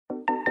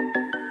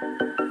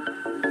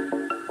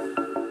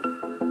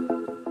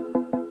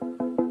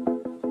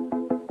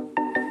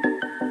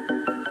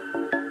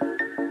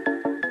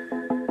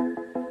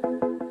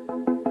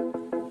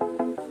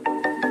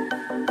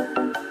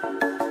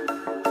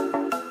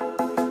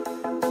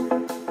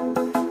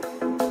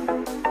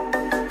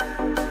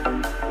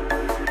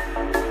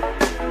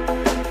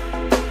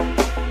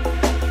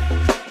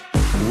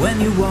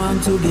you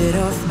want to get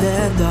off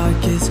the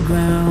darkest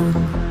ground,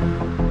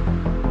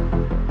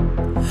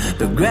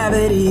 but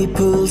gravity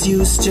pulls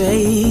you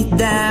straight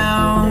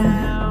down.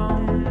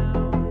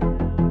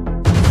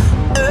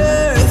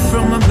 Earth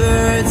from a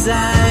bird's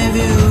eye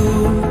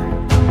view.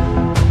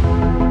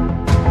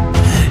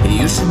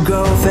 You should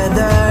grow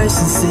feathers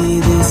and see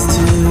this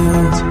too.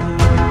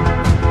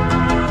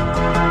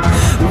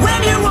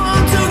 When you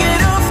want to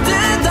get off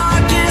the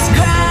darkest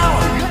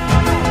ground,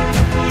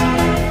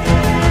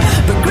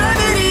 but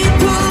gravity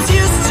pulls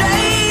you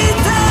straight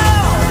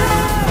down.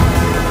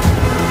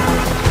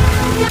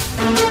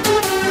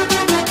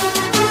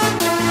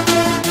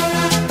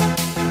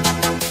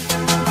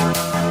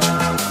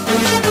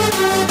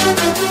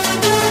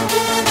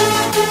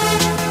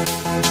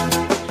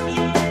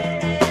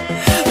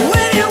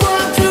 When you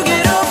want to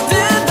get off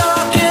the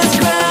darkest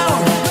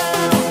ground,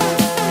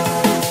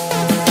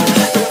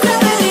 but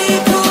gravity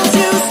pulls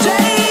you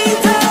straight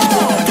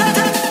down.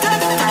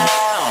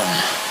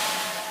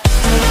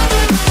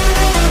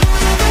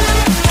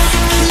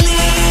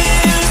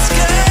 Clear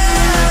sky.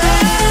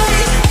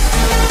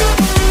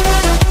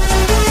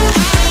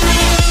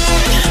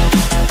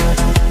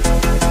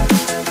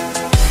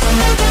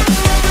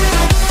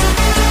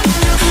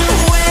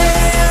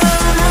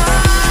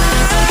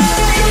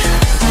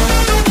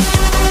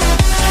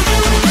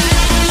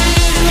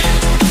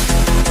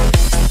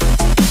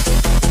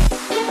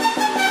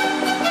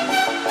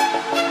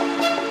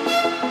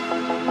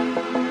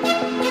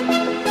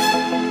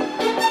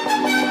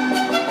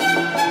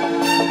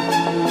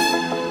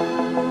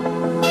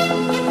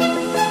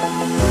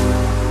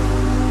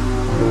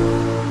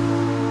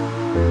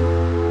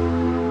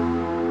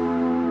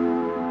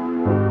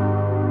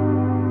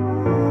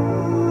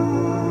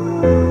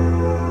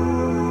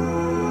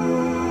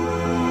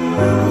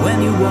 When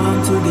you want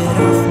to get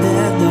off the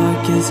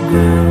darkest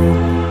ground,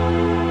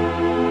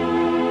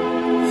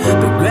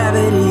 but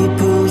gravity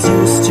pulls you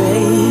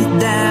straight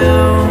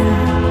down.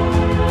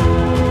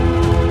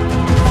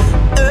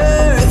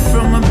 Earth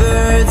from a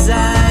bird's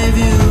eye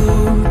view.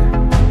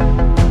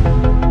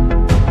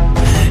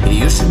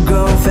 You should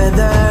grow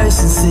feathers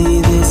and see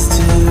this